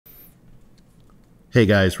Hey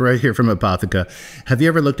guys, right here from Apotheca. Have you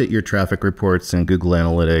ever looked at your traffic reports in Google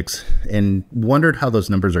Analytics and wondered how those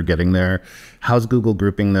numbers are getting there? How's Google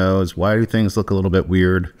grouping those? Why do things look a little bit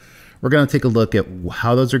weird? We're going to take a look at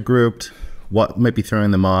how those are grouped, what might be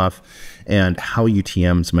throwing them off, and how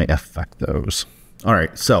UTMs might affect those. All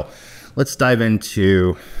right, so let's dive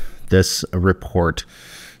into this report.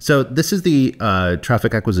 So this is the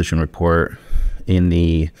traffic acquisition report in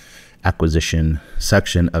the acquisition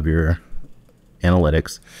section of your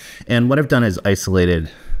analytics. And what I've done is isolated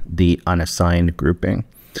the unassigned grouping.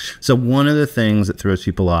 So one of the things that throws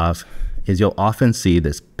people off is you'll often see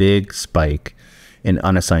this big spike in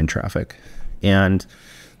unassigned traffic. And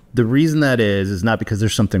the reason that is not because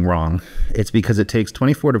there's something wrong. It's because it takes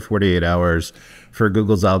 24 to 48 hours for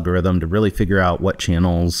Google's algorithm to really figure out what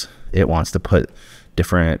channels it wants to put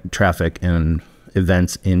different traffic and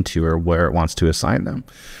events into, or where it wants to assign them.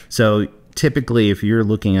 So typically, if you're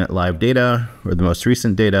looking at live data or the most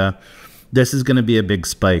recent data, this is going to be a big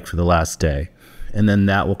spike for the last day. And then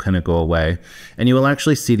that will kind of go away. And you will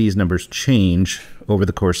actually see these numbers change over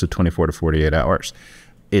the course of 24 to 48 hours.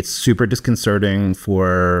 It's super disconcerting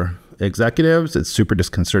for executives. It's super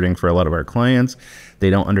disconcerting for a lot of our clients. They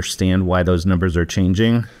don't understand why those numbers are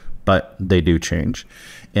changing, but they do change.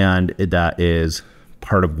 And that is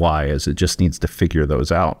part of why, is it just needs to figure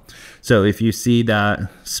those out. So if you see that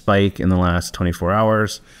spike in the last 24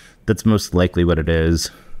 hours, that's most likely what it is.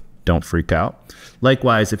 Don't freak out.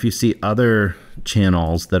 Likewise, if you see other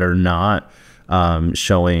channels that are not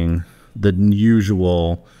showing the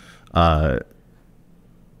usual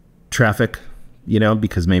traffic,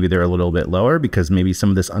 because maybe they're a little bit lower, because maybe some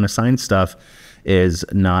of this unassigned stuff is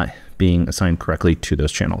not being assigned correctly to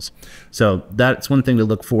those channels. So that's one thing to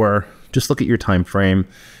look for. Just look at your time frame.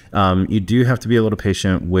 You do have to be a little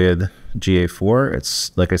patient with GA4.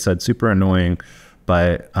 It's, like I said, super annoying,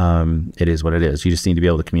 but it is what it is. You just need to be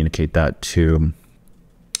able to communicate that to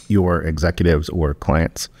your executives or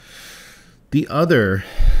clients. The other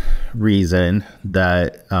reason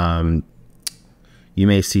that you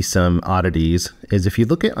may see some oddities is if you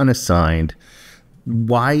look at unassigned,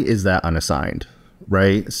 why is that unassigned,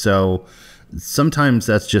 right? So sometimes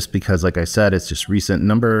that's just because, like I said, it's just recent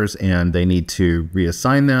numbers and they need to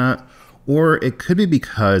reassign that. Or it could be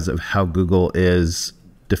because of how Google is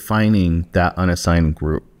defining that unassigned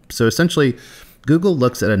group. So essentially, Google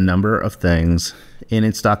looks at a number of things. In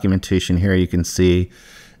its documentation here, you can see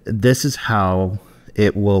this is how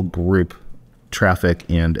it will group traffic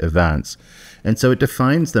and events. And so it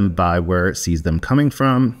defines them by where it sees them coming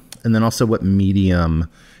from, and then also what medium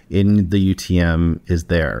in the UTM is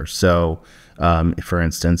there. So for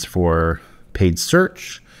instance, for paid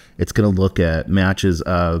search, it's going to look at matches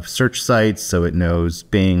of search sites. So it knows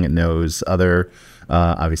Bing, it knows other,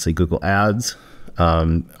 obviously Google ads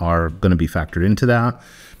are going to be factored into that.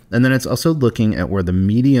 And then it's also looking at where the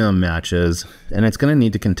medium matches, and it's going to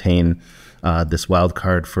need to contain this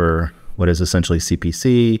wildcard for what is essentially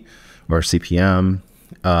CPC or CPM,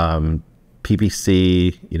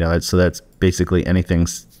 PPC, so that's basically anything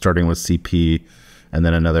starting with CP and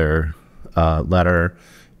then another letter,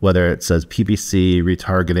 whether it says PPC,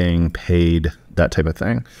 retargeting, paid, that type of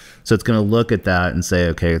thing. So it's going to look at that and say,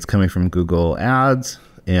 okay, it's coming from Google Ads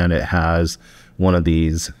and it has one of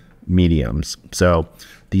these mediums. So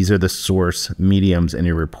these are the source mediums in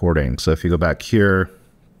your reporting. So if you go back here,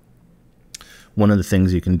 one of the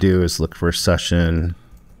things you can do is look for session,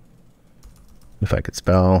 if I could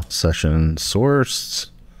spell, session source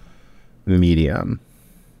medium.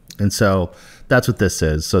 And so that's what this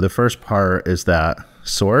is. So the first part is that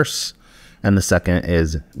source, and the second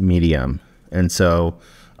is medium. And so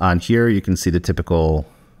on here, you can see the typical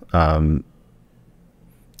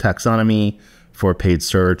taxonomy for paid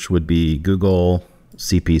search would be Google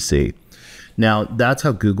CPC. Now, that's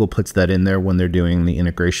how Google puts that in there when they're doing the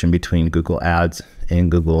integration between Google Ads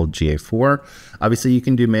and Google GA4. Obviously, you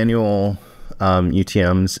can do manual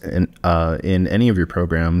UTMs in any of your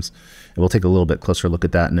programs. And we'll take a little bit closer look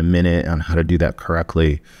at that in a minute on how to do that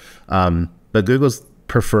correctly. But Google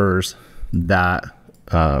prefers that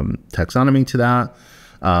taxonomy to that.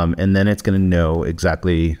 And then it's going to know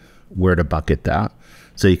exactly where to bucket that.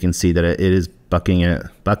 So you can see that it is bucketing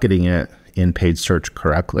it in paid search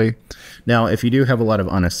correctly. Now, if you do have a lot of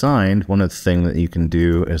unassigned, one of the things that you can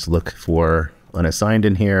do is look for unassigned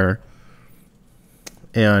in here.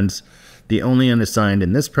 And the only unassigned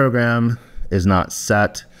in this program is not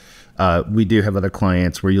set. We do have other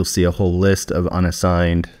clients where you'll see a whole list of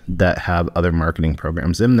unassigned that have other marketing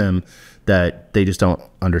programs in them that they just don't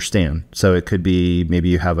understand. So it could be maybe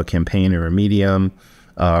you have a campaign or a medium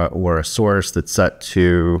or a source that's set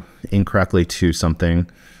to incorrectly to something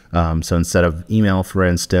So instead of email, for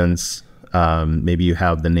instance, maybe you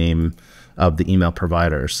have the name of the email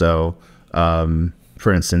provider. So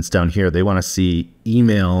for instance, down here, they want to see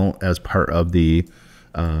email as part of the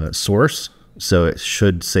source. So it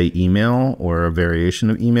should say email or a variation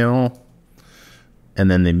of email. And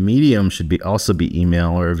then the medium should also be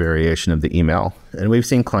email or a variation of the email. And we've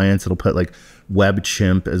seen clients that'll put like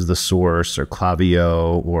WebChimp as the source, or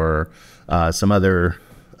Klaviyo, or some other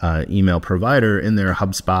email provider in their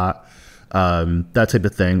HubSpot, that type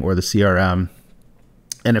of thing, or the CRM.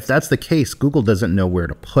 And if that's the case, Google doesn't know where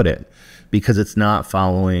to put it because it's not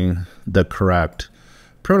following the correct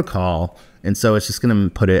protocol. And so it's just going to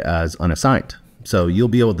put it as unassigned. So you'll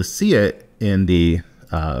be able to see it in the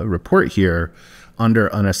report here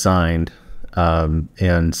under unassigned,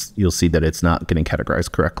 and you'll see that it's not getting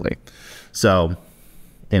categorized correctly. So,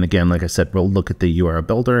 and again, like I said, we'll look at the URL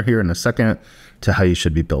builder here in a second to how you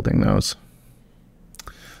should be building those.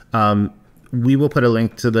 We will put a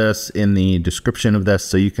link to this in the description of this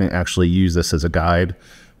so you can actually use this as a guide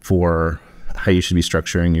for how you should be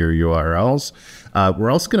structuring your URLs.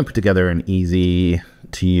 We're also going to put together an easy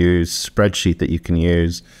to use spreadsheet that you can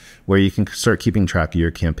use where you can start keeping track of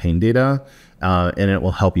your campaign data, and it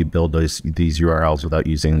will help you build these URLs without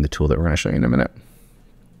using the tool that we're going to show you in a minute.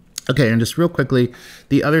 Okay, and just real quickly,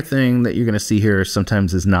 the other thing that you're going to see here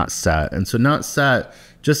sometimes is not set. And so not set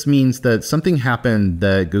just means that something happened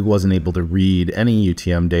that Google wasn't able to read any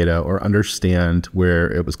UTM data or understand where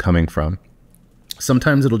it was coming from.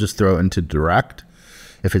 Sometimes it'll just throw it into direct.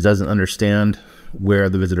 If it doesn't understand where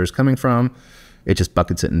the visitor is coming from, it just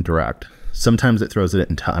buckets it in direct. Sometimes it throws it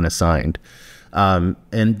into unassigned. And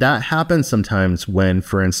that happens sometimes when,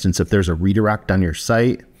 for instance, if there's a redirect on your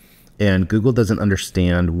site and Google doesn't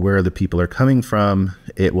understand where the people are coming from,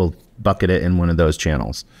 it will bucket it in one of those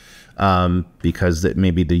channels because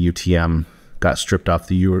maybe the UTM got stripped off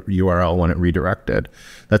the URL when it redirected.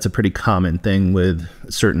 That's a pretty common thing with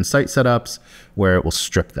certain site setups where it will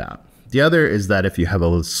strip that. The other is that if you have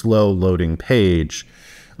a slow loading page,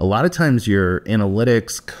 a lot of times your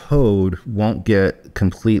analytics code won't get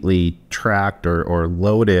completely tracked or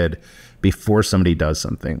loaded before somebody does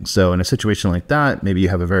something. So in a situation like that, maybe you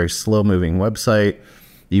have a very slow moving website,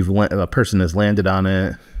 a person has landed on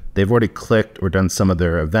it, they've already clicked or done some of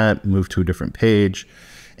their event, moved to a different page,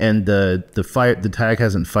 and the tag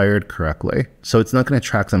hasn't fired correctly. So it's not going to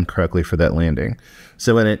track them correctly for that landing.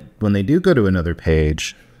 So when they do go to another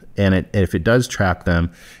page, and if it does track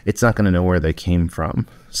them, it's not going to know where they came from.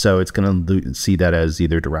 So it's going to see that as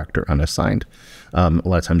either direct or unassigned. A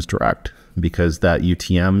lot of times direct, because that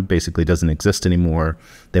UTM basically doesn't exist anymore.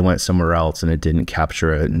 They went somewhere else and it didn't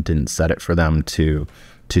capture it and didn't set it for them to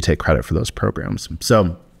take credit for those programs.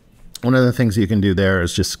 So one of the things you can do there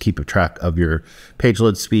is just keep a track of your page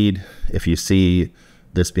load speed. If you see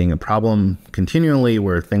this being a problem continually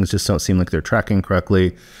where things just don't seem like they're tracking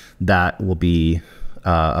correctly, that will be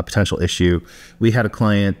a potential issue. We had a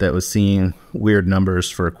client that was seeing weird numbers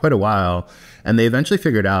for quite a while, and they eventually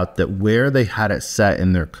figured out that where they had it set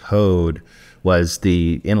in their code was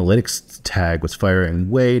the analytics tag was firing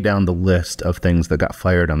way down the list of things that got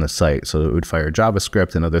fired on the site. So it would fire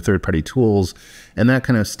JavaScript and other third-party tools and that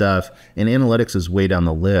kind of stuff. And analytics is way down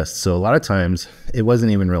the list. So a lot of times it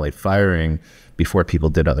wasn't even really firing before people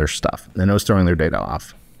did other stuff, and it was throwing their data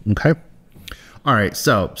off. Okay. All right.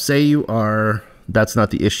 So say that's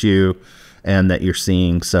not the issue, and that you're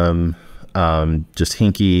seeing some just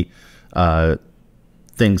hinky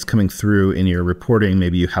things coming through in your reporting.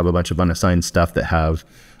 Maybe you have a bunch of unassigned stuff that have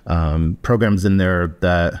programs in there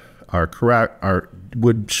that are correct,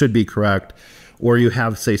 should be correct, or you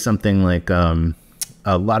have, say, something like a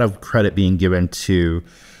lot of credit being given to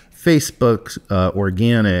Facebook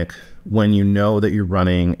organic when you know that you're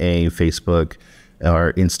running a Facebook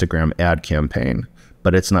or Instagram ad campaign,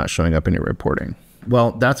 but it's not showing up in your reporting.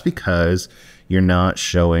 Well, that's because you're not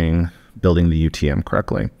building the UTM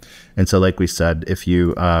correctly. And so like we said, if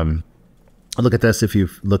you look at this, if you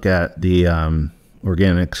look at the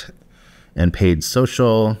organic and paid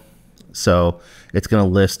social, so it's going to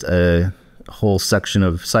list a whole section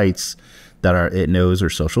of sites that it knows are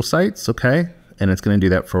social sites, okay? And it's going to do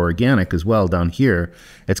that for organic as well down here.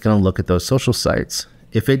 It's going to look at those social sites.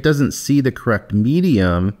 If it doesn't see the correct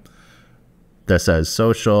medium that says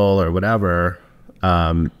social or whatever,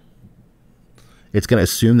 it's going to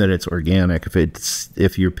assume that it's organic.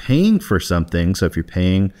 If you're paying for something, so if you're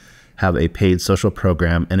have a paid social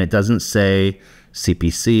program and it doesn't say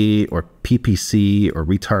CPC or PPC or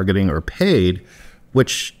retargeting or paid,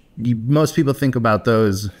 which most people think about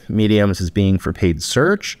those mediums as being for paid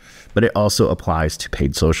search, but it also applies to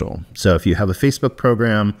paid social. So if you have a Facebook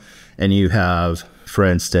program and you have for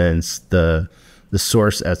instance, the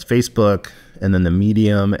source as Facebook and then the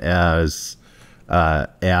medium as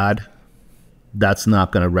ad, that's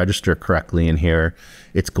not going to register correctly in here.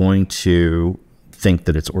 It's going to think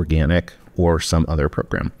that it's organic or some other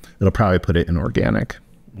program. It'll probably put it in organic.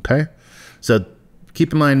 Okay. So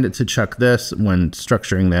keep in mind to check this when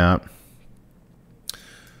structuring that.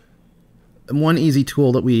 One easy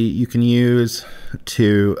tool that you can use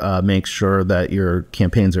to make sure that your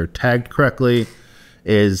campaigns are tagged correctly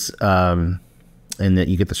is, and that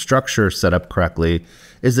you get the structure set up correctly,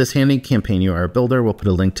 is this handy campaign URL builder. We'll put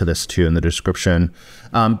a link to this too in the description.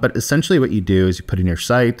 But essentially what you do is you put in your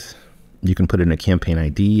site, you can put in a campaign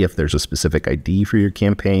ID if there's a specific ID for your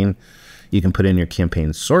campaign. You can put in your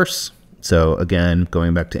campaign source. So again,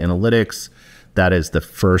 going back to analytics, that is the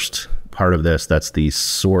first part of this. That's the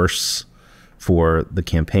source for the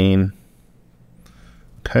campaign.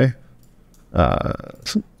 Okay.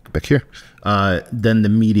 Back here. Then the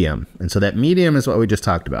medium. And so that medium is what we just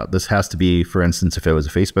talked about. This has to be, for instance, if it was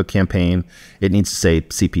a Facebook campaign, it needs to say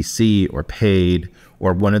CPC or paid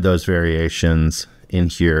or one of those variations in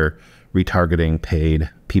here, retargeting, paid,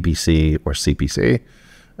 PPC, or CPC,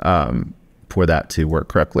 for that to work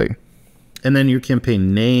correctly. And then your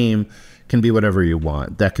campaign name can be whatever you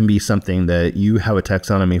want. That can be something that you have a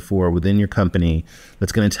taxonomy for within your company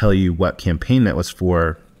that's going to tell you what campaign that was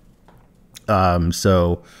for. When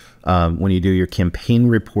you do your campaign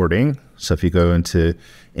reporting, so if you go into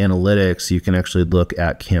analytics, you can actually look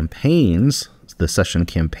at campaigns, the session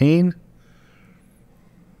campaign,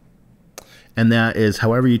 and that is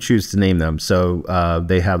however you choose to name them. So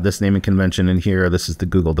they have this naming convention in here. This is the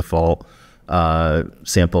Google default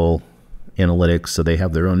sample analytics. So they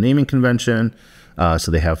have their own naming convention.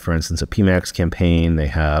 So they have, for instance, a PMAX campaign. They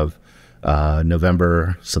have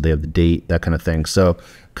November, so they have the date, that kind of thing. So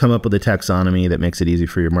come up with a taxonomy that makes it easy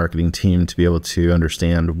for your marketing team to be able to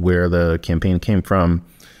understand where the campaign came from,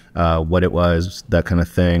 what it was, that kind of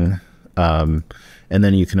thing. And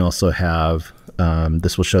then you can also have,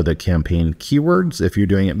 this will show the campaign keywords if you're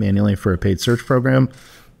doing it manually for a paid search program.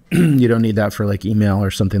 You don't need that for like email or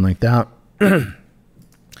something like that.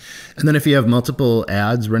 And then if you have multiple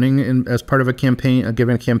ads running as part of a campaign, a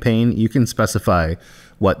given campaign, you can specify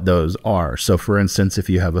what those are. So for instance, if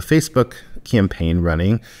you have a Facebook campaign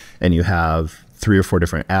running and you have 3 or 4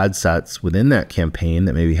 different ad sets within that campaign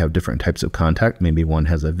that maybe have different types of content, maybe one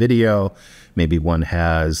has a video, maybe one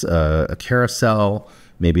has a carousel,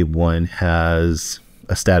 maybe one has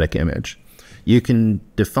a static image. You can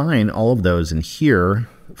define all of those in here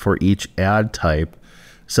for each ad type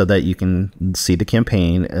so that you can see the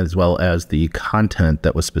campaign as well as the content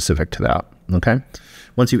that was specific to that. Okay.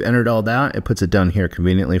 Once you've entered all that, it puts it down here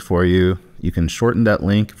conveniently for you. You can shorten that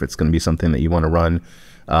link if it's going to be something that you want to run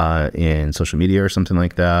in social media or something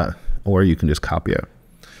like that, or you can just copy it.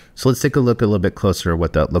 So let's take a look a little bit closer at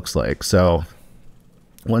what that looks like. So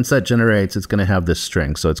once that generates, it's going to have this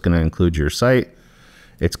string. So it's going to include your site.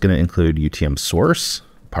 It's going to include UTM source,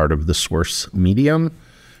 part of the source medium.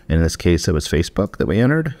 In this case, it was Facebook that we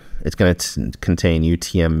entered. It's going to contain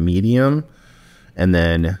UTM medium. And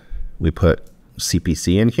then we put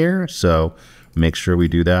CPC in here. So make sure we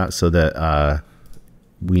do that so that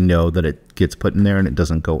we know that it gets put in there and it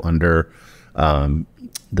doesn't go under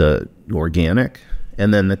the organic.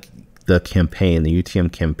 And then the campaign, the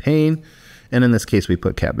UTM campaign. And in this case, we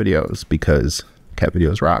put cat videos because cat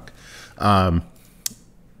videos rock. All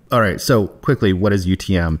right, so quickly, what is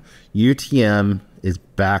UTM? UTM is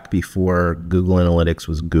back before Google Analytics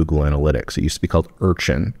was Google Analytics. It used to be called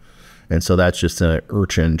Urchin. And so that's just an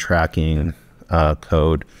Urchin tracking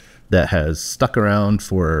code that has stuck around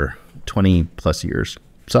for 20 plus years.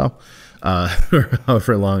 So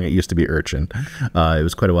however long it used to be Urchin. It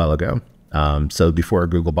was quite a while ago. So before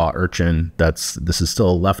Google bought Urchin, this is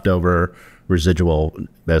still a leftover residual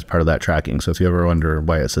as part of that tracking. So if you ever wonder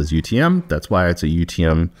why it says UTM, that's why it's a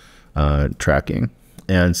UTM tracking.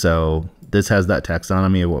 And so this has that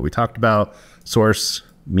taxonomy of what we talked about: source,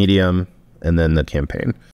 medium, and then the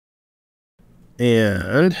campaign.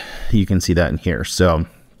 And you can see that in here. So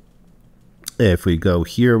if we go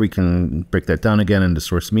here, we can break that down again into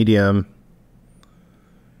source, medium,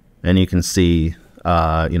 and you can see,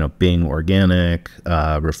 being organic,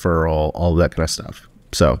 referral, all of that kind of stuff.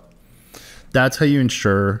 So that's how you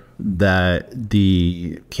ensure that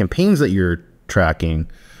the campaigns that you're tracking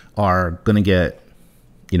are going to get,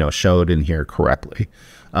 showed in here correctly.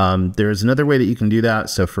 There's another way that you can do that.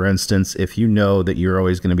 So for instance, if you know that you're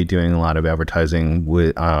always going to be doing a lot of advertising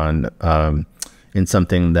in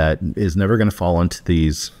something that is never going to fall into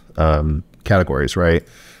these categories, right?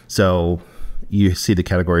 So you see the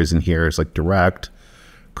categories in here is like direct,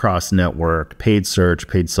 cross network, paid search,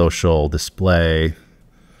 paid social, display,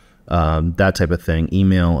 that type of thing,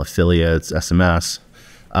 email, affiliates, SMS.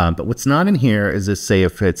 But what's not in here is this, say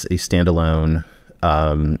if it's a standalone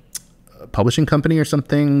publishing company or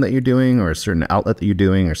something that you're doing, or a certain outlet that you're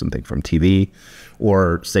doing, or something from TV,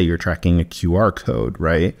 or say you're tracking a QR code,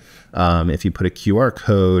 right? If you put a QR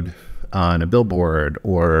code on a billboard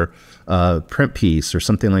or a print piece or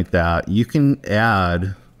something like that, you can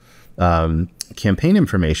add campaign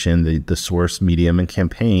information, the source, medium, and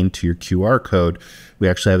campaign to your QR code. We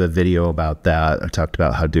actually have a video about that. I talked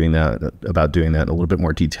about how doing that in a little bit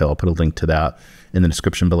more detail. I'll put a link to that in the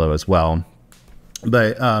description below as well.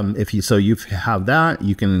 But if you have that,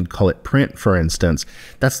 you can call it print, for instance.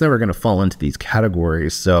 That's never going to fall into these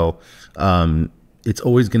categories. So it's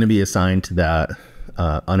always going to be assigned to that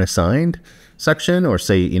unassigned section, or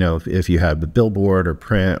say, if you have the billboard or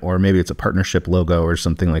print, or maybe it's a partnership logo or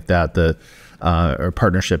something like that, or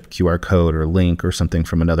partnership QR code or link or something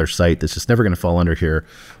from another site, that's just never going to fall under here.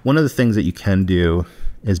 One of the things that you can do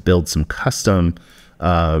is build some custom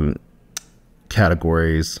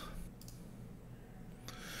categories.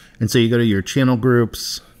 And so you go to your channel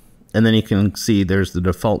groups, and then you can see there's the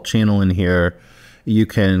default channel in here. You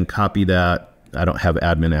can copy that. I don't have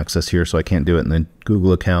admin access here, so I can't do it in the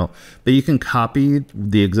Google account, but you can copy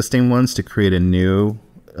the existing ones to create a new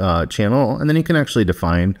channel, and then you can actually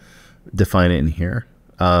define it in here.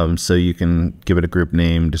 So you can give it a group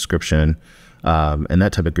name, description, and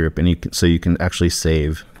that type of group, and so you can actually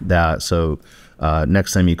save that. So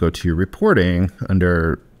next time you go to your reporting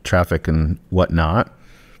under traffic and whatnot,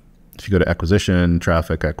 if you go to acquisition,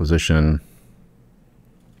 traffic acquisition,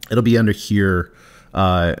 it'll be under here.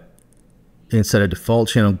 Instead of default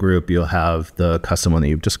channel group, you'll have the custom one that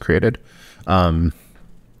you've just created. And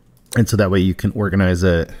so that way you can organize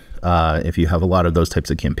it if you have a lot of those types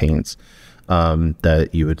of campaigns that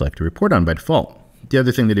you would like to report on by default. The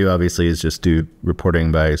other thing to do, obviously, is just do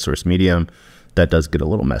reporting by source medium. That does get a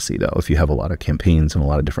little messy, though, if you have a lot of campaigns and a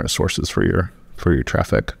lot of different sources for your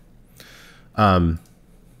traffic.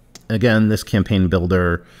 Again, this campaign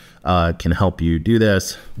builder can help you do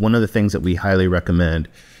this. One of the things that we highly recommend,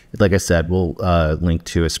 like I said, we'll link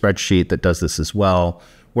to a spreadsheet that does this as well,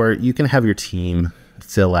 where you can have your team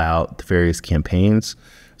fill out the various campaigns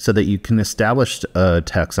so that you can establish a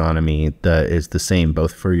taxonomy that is the same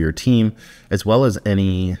both for your team as well as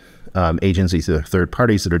any agencies or third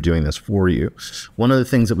parties that are doing this for you. One of the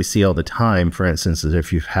things that we see all the time, for instance, is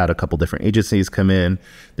if you've had a couple different agencies come in,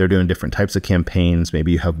 they're doing different types of campaigns.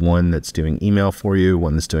 Maybe you have one that's doing email for you,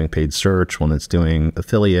 one that's doing paid search, one that's doing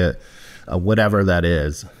affiliate, whatever that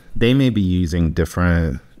is. They may be using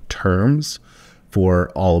different terms for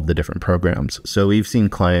all of the different programs. So we've seen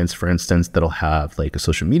clients, for instance, that'll have like a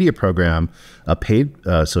social media program, a paid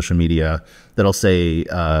social media, that'll say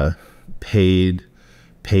paid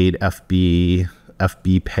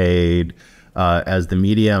FB paid as the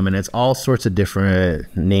medium, and it's all sorts of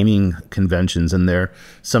different naming conventions in there,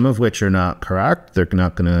 some of which are not correct. They're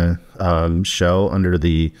not going to show under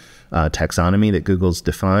the taxonomy that Google's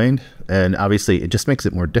defined. And obviously it just makes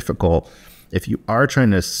it more difficult if you are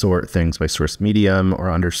trying to sort things by source medium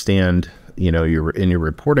or understand, in your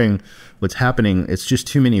reporting what's happening. It's just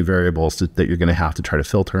too many variables that you're going to have to try to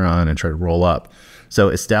filter on and try to roll up. So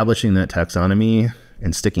establishing that taxonomy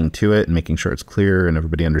and sticking to it and making sure it's clear and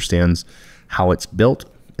everybody understands how it's built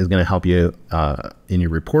is going to help you in your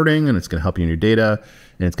reporting, and it's going to help you in your data,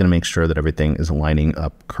 and it's going to make sure that everything is aligning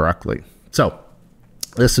up correctly. So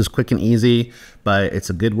this is quick and easy, but it's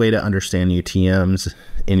a good way to understand UTMs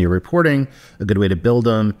in your reporting, a good way to build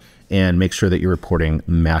them, and make sure that your reporting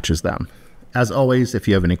matches them. As always, if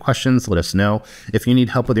you have any questions, let us know. If you need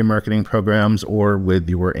help with your marketing programs or with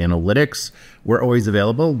your analytics, we're always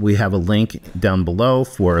available. We have a link down below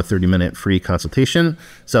for a 30-minute free consultation.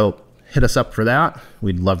 So hit us up for that.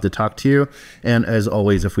 We'd love to talk to you. And as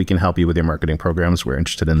always, if we can help you with your marketing programs, we're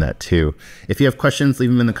interested in that too. If you have questions, leave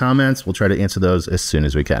them in the comments. We'll try to answer those as soon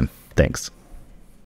as we can. Thanks.